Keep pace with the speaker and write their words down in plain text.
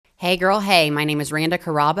Hey girl, hey, my name is Randa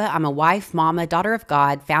Karaba. I'm a wife, mama, daughter of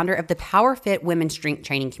God, founder of the PowerFit Women's Strength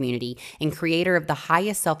Training Community, and creator of the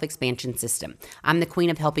highest self-expansion system. I'm the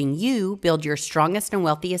queen of helping you build your strongest and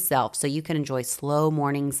wealthiest self so you can enjoy slow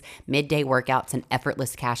mornings, midday workouts, and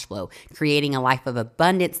effortless cash flow, creating a life of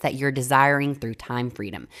abundance that you're desiring through time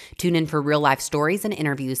freedom. Tune in for real life stories and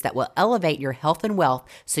interviews that will elevate your health and wealth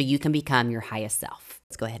so you can become your highest self.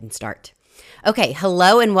 Let's go ahead and start. Okay,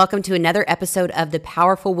 hello and welcome to another episode of the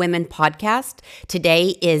Powerful Women Podcast.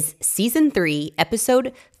 Today is season 3,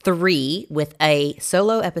 episode 3, with a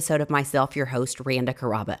solo episode of myself, your host, Randa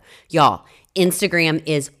Karaba. Y'all, Instagram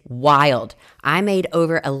is wild. I made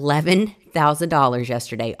over $11,000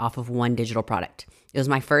 yesterday off of one digital product. It was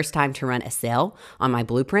my first time to run a sale on my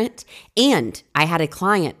blueprint, and I had a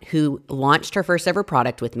client who launched her first ever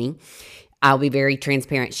product with me. I'll be very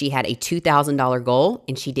transparent. She had a $2,000 goal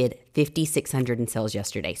and she did 5,600 in sales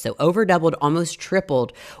yesterday. So over doubled, almost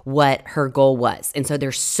tripled what her goal was. And so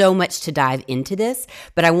there's so much to dive into this,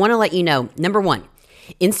 but I want to let you know, number one,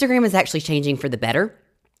 Instagram is actually changing for the better.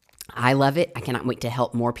 I love it. I cannot wait to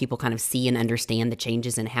help more people kind of see and understand the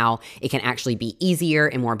changes and how it can actually be easier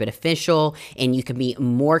and more beneficial, and you can be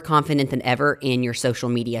more confident than ever in your social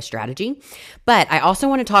media strategy. But I also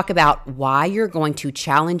want to talk about why you're going to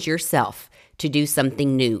challenge yourself to do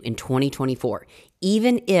something new in 2024,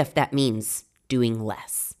 even if that means doing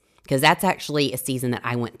less, because that's actually a season that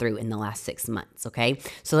I went through in the last 6 months, okay?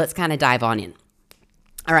 So let's kind of dive on in.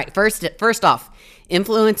 All right, first off,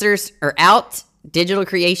 influencers are out. Digital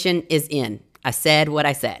creation is in. I said what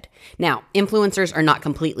I said. Now, influencers are not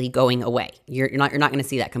completely going away. You're not going to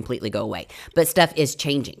see that completely go away, but stuff is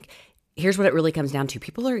changing. Here's what it really comes down to.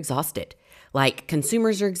 People are exhausted. Like,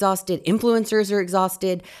 consumers are exhausted. Influencers are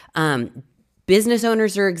exhausted. Business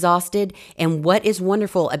owners are exhausted. And what is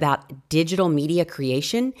wonderful about digital media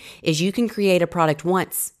creation is you can create a product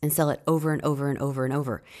once and sell it over and over and over and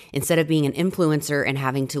over, instead of being an influencer and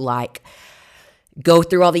having to go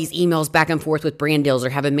through all these emails back and forth with brand deals, or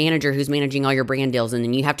have a manager who's managing all your brand deals. And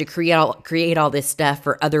then you have to create all this stuff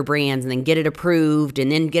for other brands and then get it approved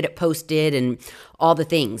and then get it posted and all the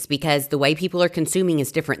things, because the way people are consuming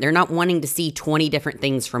is different. They're not wanting to see 20 different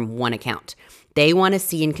things from one account. They want to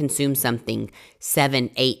see and consume something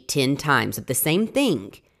 7, 8, 10 times of the same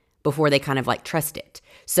thing before they kind of trust it.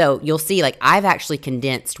 So you'll see, I've actually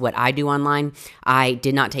condensed what I do online. I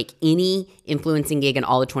did not take any influencing gig in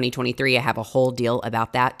all of 2023. I have a whole deal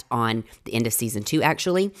about that on the end of season 2,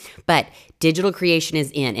 actually. But digital creation is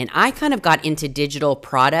in. And I kind of got into digital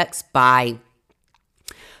products by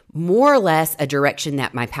more or less a direction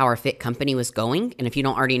that my PowerFit company was going. And if you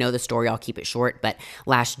don't already know the story, I'll keep it short. But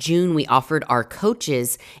last June, we offered our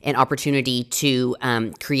coaches an opportunity to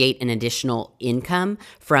create an additional income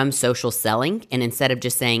from social selling. And instead of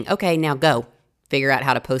just saying, okay, now go figure out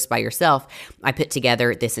how to post by yourself, I put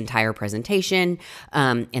together this entire presentation.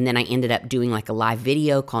 And then I ended up doing a live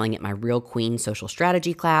video, calling it my Real Queen Social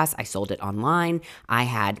Strategy class. I sold it online. I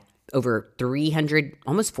had over 300,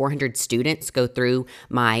 almost 400 students go through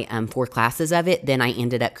my 4 classes of it. Then I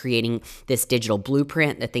ended up creating this digital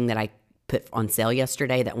blueprint, the thing that I put on sale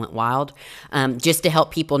yesterday that went wild, just to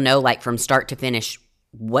help people know, from start to finish,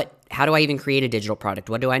 how do I even create a digital product?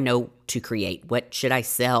 What do I know to create? What should I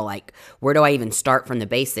sell? Where do I even start from the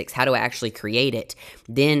basics? How do I actually create it?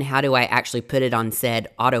 Then how do I actually put it on said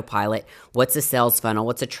autopilot? What's a sales funnel?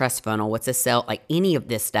 What's a trust funnel? What's a sell? Any of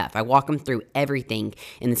this stuff. I walk them through everything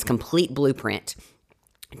in this complete blueprint,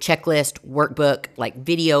 checklist, workbook,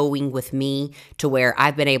 videoing with me, to where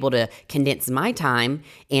I've been able to condense my time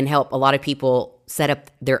and help a lot of people set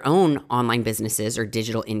up their own online businesses or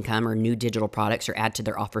digital income or new digital products, or add to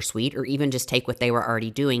their offer suite, or even just take what they were already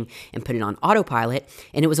doing and put it on autopilot.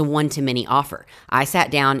 And it was a one-to-many offer. I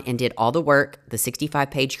sat down and did all the work, the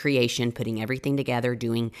 65-page creation, putting everything together,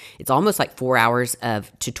 it's almost 4 hours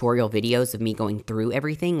of tutorial videos of me going through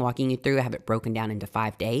everything, walking you through. I have it broken down into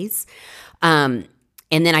 5 days.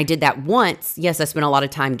 And then I did that once. Yes, I spent a lot of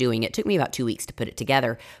time doing it. It took me about 2 weeks to put it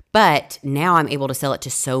together. But now I'm able to sell it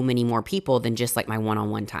to so many more people than just my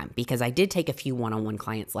one-on-one time. Because I did take a few one-on-one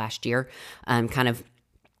clients last year, kind of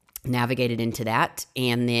navigated into that.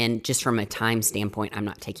 And then just from a time standpoint, I'm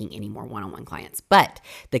not taking any more one-on-one clients. But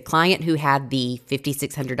the client who had the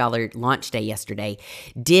 $5,600 launch day yesterday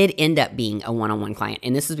did end up being a one-on-one client.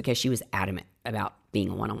 And this is because she was adamant about being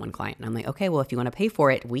a one-on-one client. And I'm like, okay, well, if you want to pay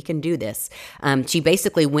for it, we can do this. She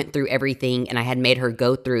basically went through everything, and I had made her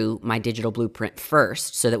go through my digital blueprint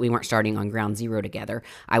first so that we weren't starting on ground zero together.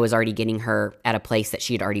 I was already getting her at a place that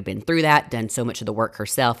she had already been through that, done so much of the work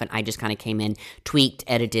herself, and I just kind of came in, tweaked,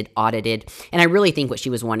 edited, audited. And I really think what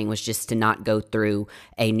she was wanting was just to not go through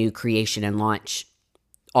a new creation and launch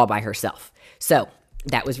all by herself. So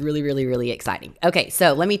that was really, really, really exciting. Okay,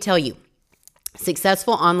 so let me tell you,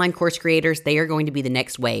 successful online course creators, they are going to be the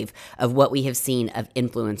next wave of what we have seen of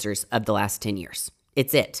influencers of the last 10 years.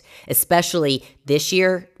 It's it. Especially this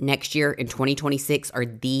year, next year, and 2026 are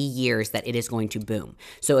the years that it is going to boom.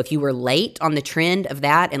 So if you were late on the trend of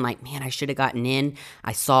that and like, man, I should have gotten in,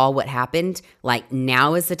 I saw what happened, like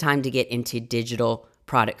now is the time to get into digital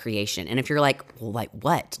product creation. And if you're like, well, like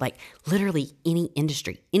what? Like literally any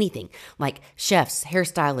industry, anything, like chefs,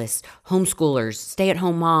 hairstylists, homeschoolers,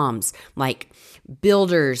 stay-at-home moms, like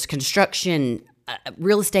builders, construction,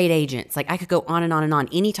 real estate agents, like I could go on and on and on.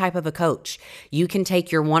 Any type of a coach, you can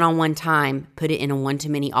take your one-on-one time, put it in a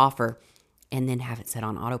one-to-many offer, and then have it set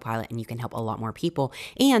on autopilot, and you can help a lot more people.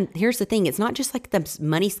 And here's the thing, it's not just like the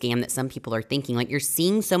money scam that some people are thinking. Like you're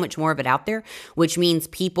seeing so much more of it out there, which means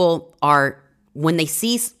people are, when they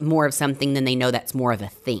see more of something, then they know that's more of a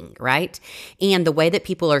thing, right? And the way that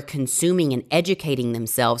people are consuming and educating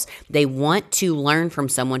themselves, they want to learn from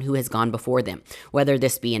someone who has gone before them, whether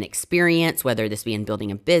this be an experience, whether this be in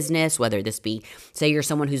building a business, whether this be, say you're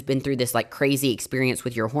someone who's been through this like crazy experience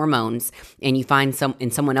with your hormones and you find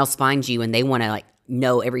someone else finds you and they want to like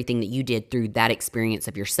know everything that you did through that experience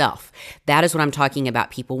of yourself. That is what I'm talking about.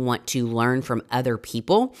 People want to learn from other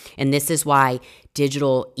people. And this is why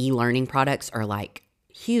digital e-learning products are like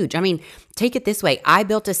huge. I mean, take it this way. I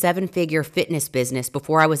built a 7-figure fitness business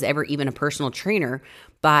before I was ever even a personal trainer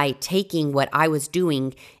by taking what I was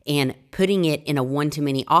doing and putting it in a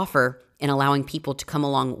one-to-many offer and allowing people to come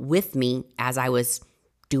along with me as I was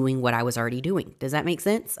doing what I was already doing. Does that make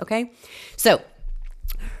sense? Okay. So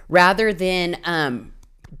rather than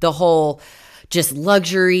the whole just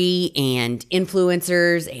luxury and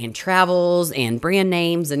influencers and travels and brand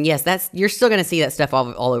names. And yes, you're still going to see that stuff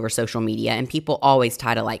all over social media. And people always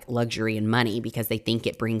tie to like luxury and money because they think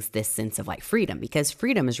it brings this sense of like freedom, because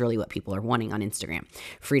freedom is really what people are wanting on Instagram.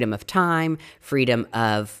 Freedom of time, freedom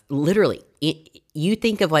of literally, you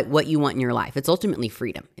think of like what you want in your life. It's ultimately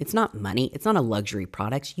freedom. It's not money. It's not a luxury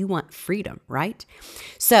product. You want freedom, right?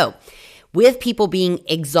 So with people being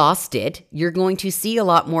exhausted, you're going to see a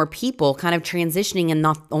lot more people kind of transitioning in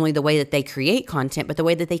not only the way that they create content, but the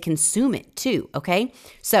way that they consume it too, okay?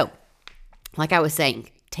 So, like I was saying,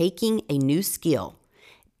 taking a new skill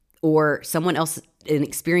or someone else, an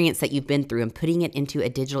experience that you've been through and putting it into a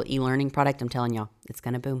digital e-learning product, I'm telling y'all, it's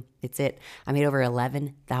going to boom. It's it. I made over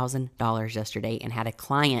 $11,000 yesterday and had a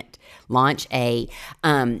client launch a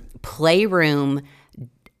playroom.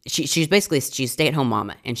 She's a stay-at-home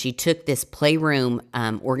mama, and she took this playroom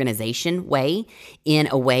organization way in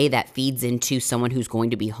a way that feeds into someone who's going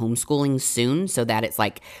to be homeschooling soon, so that it's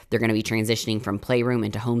like they're going to be transitioning from playroom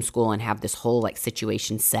into homeschool and have this whole like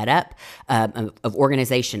situation set up of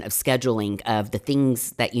organization, of scheduling, of the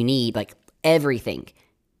things that you need, like everything.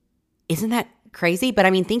 Isn't that crazy? But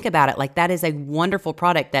I mean, think about it. Like that is a wonderful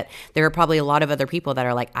product that there are probably a lot of other people that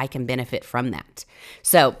are like, I can benefit from that.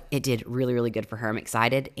 So it did really, really good for her. I'm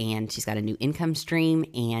excited. And she's got a new income stream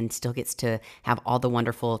and still gets to have all the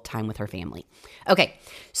wonderful time with her family. Okay.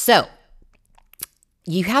 So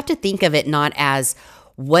you have to think of it not as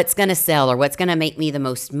what's going to sell or what's going to make me the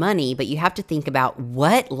most money, but you have to think about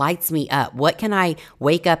what lights me up. What can I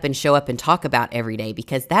wake up and show up and talk about every day?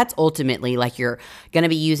 Because that's ultimately like you're going to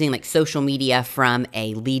be using like social media from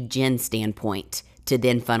a lead gen standpoint to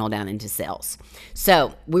then funnel down into sales.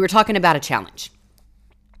 So we were talking about a challenge.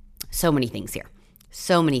 So many things here.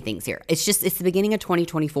 It's the beginning of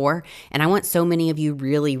 2024. And I want so many of you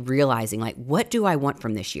really realizing like, what do I want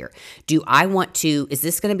from this year? Is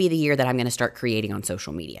this going to be the year that I'm going to start creating on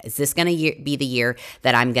social media? Is this going to be the year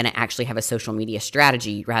that I'm going to actually have a social media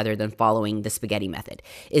strategy rather than following the spaghetti method?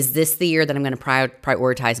 Is this the year that I'm going to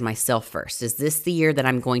prioritize myself first? Is this the year that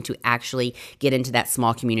I'm going to actually get into that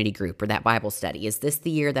small community group or that Bible study? Is this the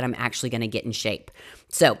year that I'm actually going to get in shape?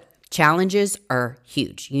 So challenges are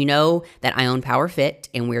huge. You know that I own Power Fit,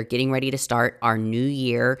 and we're getting ready to start our New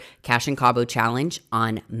Year Cash and Cabo Challenge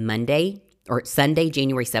on Sunday,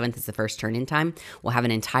 January 7th is the first turn-in time. We'll have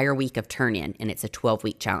an entire week of turn-in, and it's a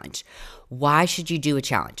 12-week challenge. Why should you do a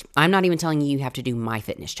challenge? I'm not even telling you have to do my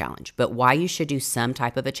fitness challenge, but why you should do some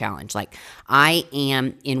type of a challenge. Like I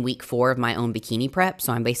am in week 4 of my own bikini prep,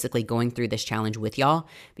 so I'm basically going through this challenge with y'all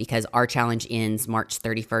because our challenge ends March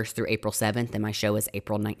 31st through April 7th, and my show is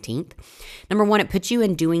April 19th. Number one, it puts you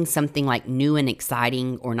in doing something like new and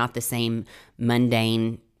exciting or not the same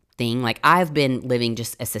mundane thing. Like I've been living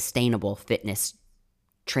just a sustainable fitness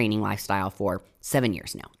training lifestyle for 7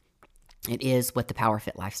 years now. It is what the Power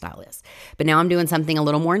Fit lifestyle is. But now I'm doing something a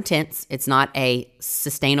little more intense. It's not a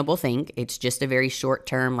sustainable thing. It's just a very short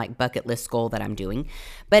term, like bucket list goal that I'm doing.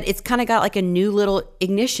 But it's kind of got like a new little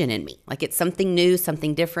ignition in me. Like it's something new,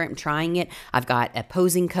 something different. I'm trying it. I've got a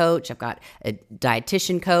posing coach. I've got a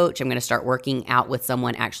dietitian coach. I'm going to start working out with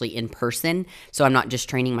someone actually in person. So I'm not just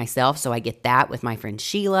training myself. So I get that with my friend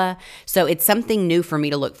Sheila. So it's something new for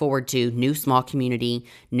me to look forward to, new small community,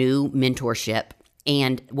 new mentorship.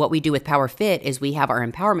 And what we do with Power Fit is we have our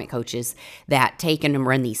empowerment coaches that take and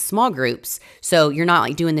run these small groups. So you're not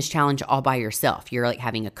like doing this challenge all by yourself. You're like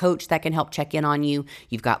having a coach that can help check in on you.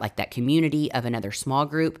 You've got like that community of another small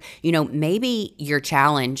group. You know, maybe your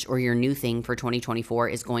challenge or your new thing for 2024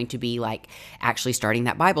 is going to be like actually starting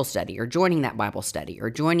that Bible study or joining that Bible study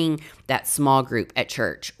or joining that small group at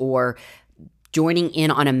church or joining in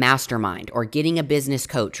on a mastermind or getting a business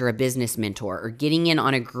coach or a business mentor or getting in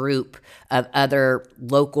on a group of other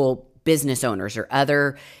local business owners or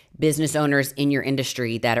other business owners in your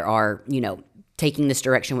industry that are, you know, taking this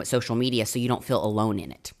direction with social media so you don't feel alone in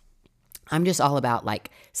it. I'm just all about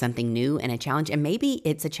like something new and a challenge. And maybe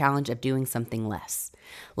it's a challenge of doing something less.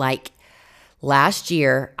 Like last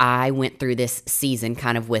year, I went through this season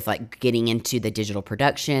kind of with like getting into the digital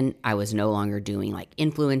production. I was no longer doing like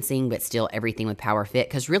influencing, but still everything with Power Fit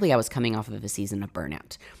because really I was coming off of a season of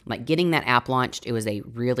burnout. Like getting that app launched, it was a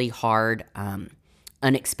really hard,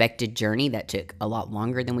 unexpected journey that took a lot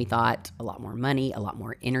longer than we thought, a lot more money, a lot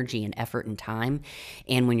more energy and effort and time.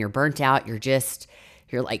 And when you're burnt out,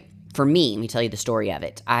 you're like, for me, let me tell you the story of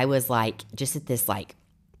it. I was like just at this like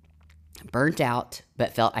burnt out,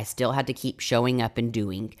 but felt I still had to keep showing up and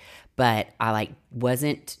doing, but I like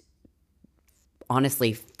wasn't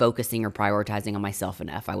honestly focusing or prioritizing on myself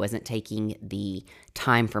enough. I wasn't taking the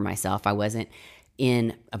time for myself. I wasn't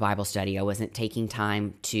in a Bible study. I wasn't taking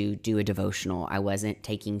time to do a devotional. I wasn't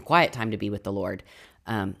taking quiet time to be with the Lord.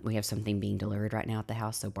 We have something being delivered right now at the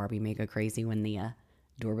house, so Barbie may go crazy when the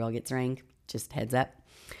doorbell gets rang. Just heads up.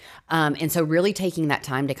 And so really taking that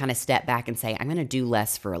time to kind of step back and say, I'm going to do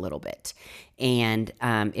less for a little bit. And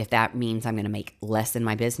if that means I'm going to make less in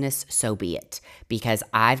my business, so be it. Because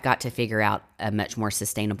I've got to figure out a much more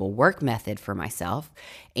sustainable work method for myself.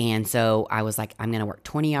 And so I was like, I'm going to work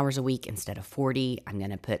 20 hours a week instead of 40. I'm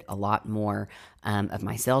going to put a lot more of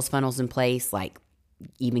my sales funnels in place, like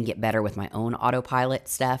even get better with my own autopilot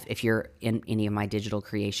stuff. If you're in any of my digital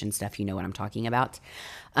creation stuff, you know what I'm talking about.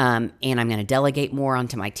 And I'm going to delegate more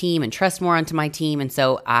onto my team and trust more onto my team. And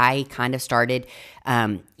so I kind of started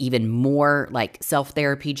even more like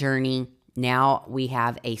self-therapy journey. Now we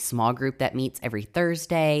have a small group that meets every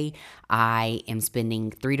Thursday. I am spending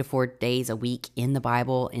 3 to 4 days a week in the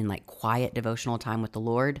Bible in like quiet devotional time with the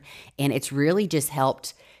Lord. And it's really just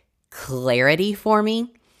helped clarity for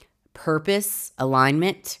me, purpose,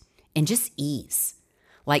 alignment, and just ease.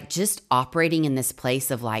 Like just operating in this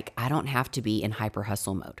place of like, I don't have to be in hyper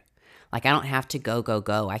hustle mode. Like I don't have to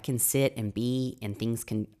go. I can sit and be, and things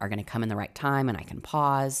are going to come in the right time, and I can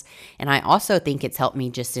pause. And I also think it's helped me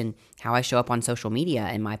just in how I show up on social media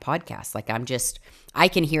and my podcast. Like I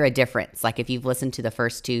can hear a difference. Like if you've listened to the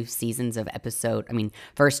first two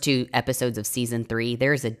episodes of season 3,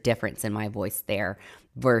 there's a difference in my voice there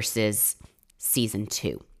versus season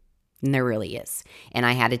 2. And there really is. And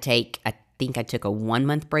I had to I think I took a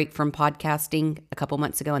 1-month break from podcasting a couple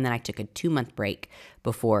months ago, and then I took a 2-month break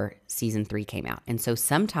before season 3 came out. And so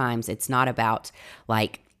sometimes it's not about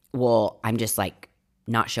like, well, I'm just like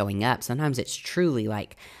not showing up. Sometimes it's truly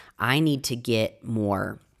like I need to get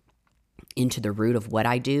more into the root of what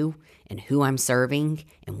I do and who I'm serving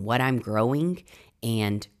and what I'm growing,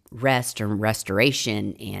 and rest and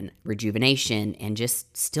restoration and rejuvenation and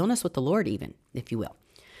just stillness with the Lord even, if you will.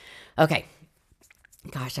 Okay.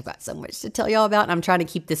 Gosh, I've got so much to tell y'all about, and I'm trying to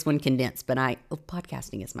keep this one condensed, but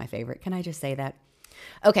podcasting is my favorite. Can I just say that?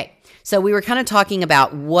 Okay, so we were kind of talking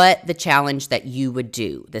about what the challenge that you would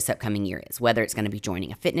do this upcoming year is, whether it's going to be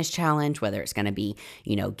joining a fitness challenge, whether it's going to be,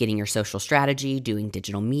 getting your social strategy, doing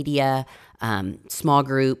digital media, small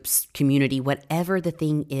groups, community, whatever the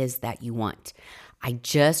thing is that you want. I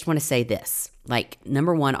just want to say this, like,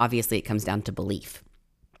 number one, obviously it comes down to belief.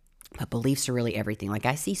 But beliefs are really everything. Like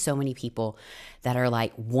I see so many people that are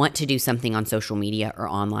like, want to do something on social media or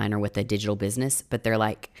online or with a digital business, but they're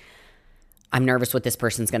like, I'm nervous what this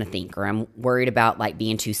person's going to think, or I'm worried about like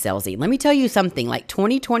being too salesy. Let me tell you something, like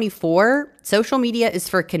 2024, social media is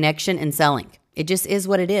for connection and selling. It just is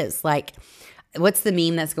what it is. Like, what's the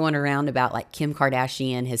meme that's going around about like Kim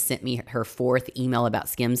Kardashian has sent me her 4th email about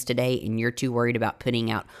Skims today, and you're too worried about putting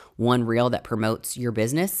out one reel that promotes your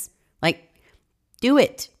business? Like, do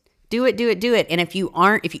it. Do it, do it, do it. And if you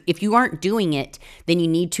aren't doing it, then you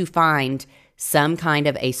need to find some kind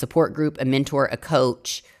of a support group, a mentor, a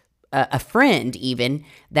coach, a friend even,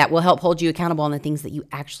 that will help hold you accountable on the things that you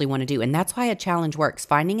actually want to do. And that's why a challenge works.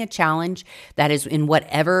 Finding a challenge that is in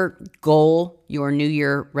whatever goal your New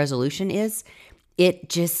Year resolution is, it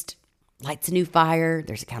just lights a new fire.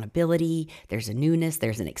 There's accountability. There's a newness.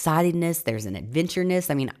 There's an excitedness. There's an adventureness.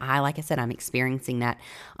 I mean, like I said, I'm experiencing that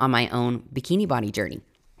on my own bikini body journey.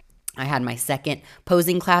 I had my second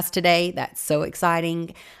posing class today. That's so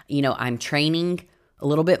exciting. I'm training a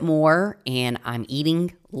little bit more and I'm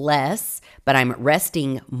eating less, but I'm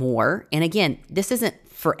resting more. And again, this isn't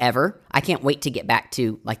forever. I can't wait to get back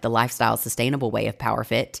to like the lifestyle sustainable way of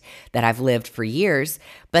PowerFit that I've lived for years.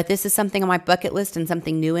 But this is something on my bucket list and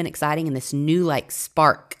something new and exciting and this new like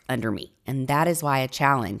spark under me. And that is why a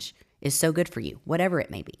challenge is so good for you, whatever it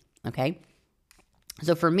may be. Okay.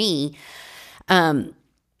 So for me,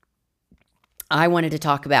 I wanted to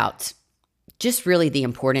talk about just really the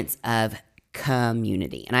importance of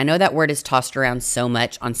community. And I know that word is tossed around so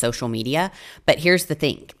much on social media, but here's the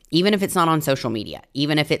thing. Even if it's not on social media,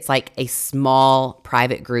 even if it's like a small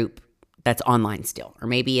private group that's online still, or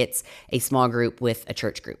maybe it's a small group with a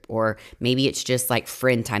church group, or maybe it's just like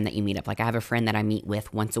friend time that you meet up. Like I have a friend that I meet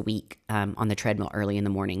with once a week on the treadmill early in the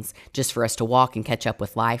mornings, just for us to walk and catch up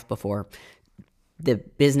with life before the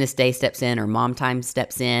business day steps in or mom time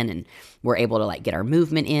steps in, and we're able to like get our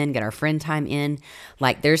movement in, get our friend time in.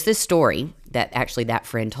 Like there's this story that actually that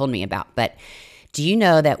friend told me about. But do you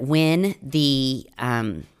know that when the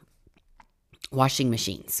washing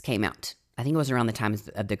machines came out, I think it was around the time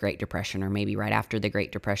of the Great Depression, or maybe right after the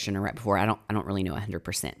Great Depression or right before, I don't really know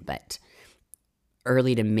 100%, but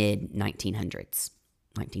early to mid 1900s,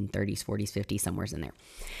 1930s, 40s, 50s, somewhere's in there.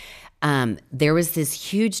 There was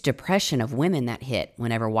this huge depression of women that hit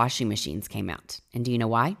whenever washing machines came out. And do you know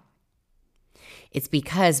why? It's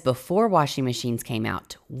because before washing machines came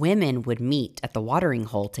out, women would meet at the watering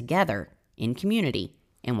hole together in community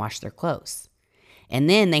and wash their clothes. And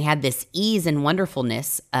then they had this ease and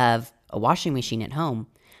wonderfulness of a washing machine at home,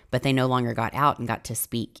 but they no longer got out and got to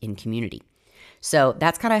speak in community. So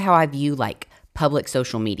that's kind of how I view like public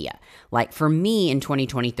social media. Like for me in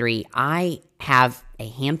 2023, I have a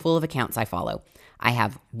handful of accounts I follow. I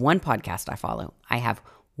have one podcast I follow. I have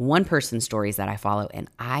one person's stories that I follow, and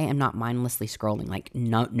I am not mindlessly scrolling. Like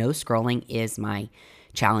no scrolling is my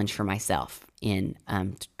challenge for myself in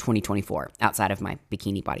 2024 outside of my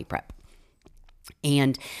bikini body prep.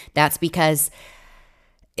 And that's because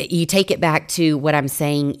you take it back to what I'm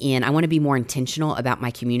saying I want to be more intentional about my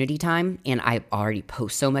community time. And I already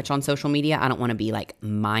post so much on social media. I don't want to be like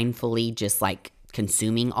mindfully just like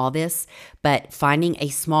consuming all this, but finding a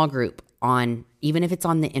small group on, even if it's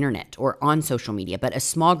on the internet or on social media, but a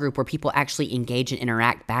small group where people actually engage and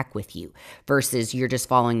interact back with you versus you're just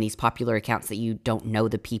following these popular accounts that you don't know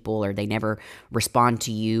the people, or they never respond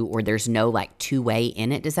to you, or there's no like two-way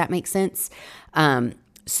in it. Does that make sense?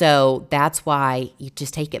 So that's why you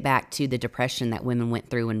just take it back to the depression that women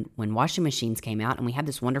went through when washing machines came out, and we have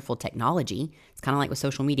this wonderful technology. It's kind of like with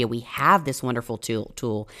social media. We have this wonderful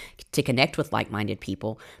tool to connect with like-minded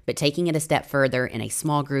people, but taking it a step further in a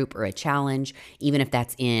small group or a challenge, even if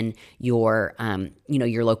that's in your,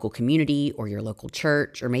 your local community or your local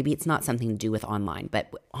church, or maybe it's not something to do with online,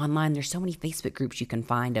 but online, there's so many Facebook groups you can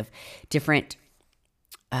find of different,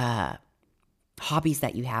 hobbies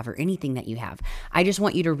that you have or anything that you have. I just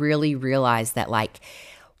want you to really realize that like,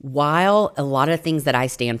 while a lot of things that I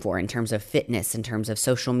stand for in terms of fitness, in terms of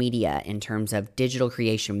social media, in terms of digital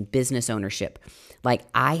creation, business ownership, like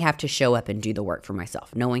I have to show up and do the work for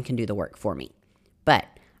myself. No one can do the work for me, but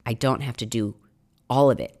I don't have to do all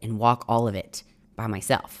of it and walk all of it by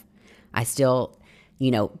myself. I still,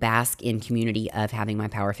 bask in community of having my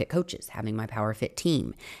PowerFit coaches, having my PowerFit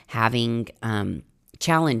team, having,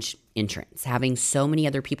 challenge entrance, having so many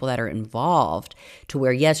other people that are involved to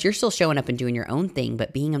where, yes, you're still showing up and doing your own thing,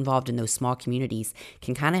 but being involved in those small communities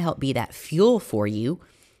can kind of help be that fuel for you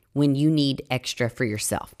when you need extra for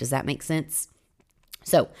yourself. Does that make sense?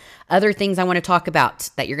 So other things I want to talk about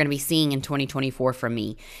that you're going to be seeing in 2024 from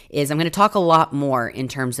me is I'm going to talk a lot more in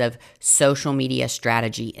terms of social media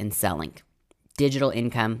strategy and selling, digital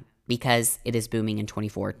income, because it is booming in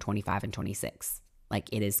 24, 25, and 26. Like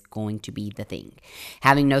it is going to be the thing.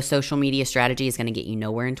 Having no social media strategy is going to get you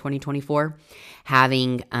nowhere in 2024.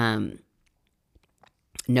 Having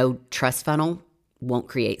no trust funnel won't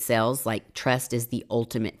create sales. Like, trust is the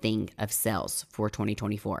ultimate thing of sales for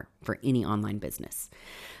 2024 for any online business.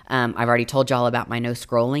 I've already told y'all about my no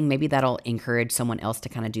scrolling. Maybe that'll encourage someone else to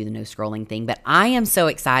kind of do the no scrolling thing. But I am so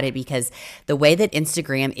excited because the way that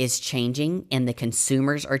Instagram is changing and the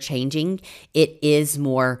consumers are changing, it is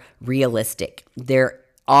more realistic. There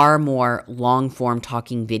are more long form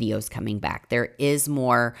talking videos coming back. There is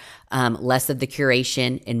more, less of the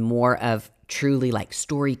curation and more of truly like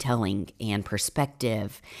storytelling and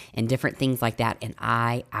perspective and different things like that. And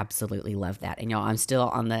I absolutely love that. And y'all, I'm still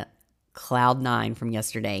on the cloud 9 from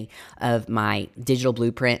yesterday of my digital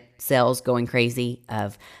blueprint sales going crazy,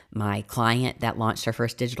 of my client that launched our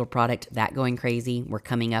first digital product, that going crazy. We're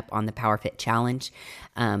coming up on the PowerFit Challenge.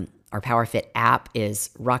 Our PowerFit app is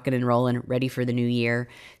rocking and rolling, ready for the new year.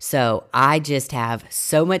 So I just have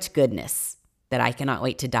so much goodness that I cannot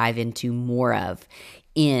wait to dive into more of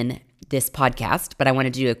in this podcast, but I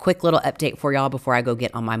wanted to do a quick little update for y'all before I go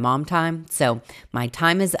get on my mom time. So my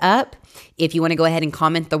time is up. If you want to go ahead and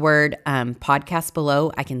comment the word podcast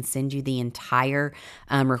below, I can send you the entire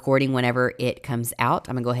recording whenever it comes out.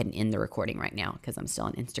 I'm going to go ahead and end the recording right now because I'm still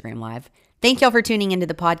on Instagram Live. Thank y'all for tuning into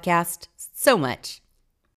the podcast so much.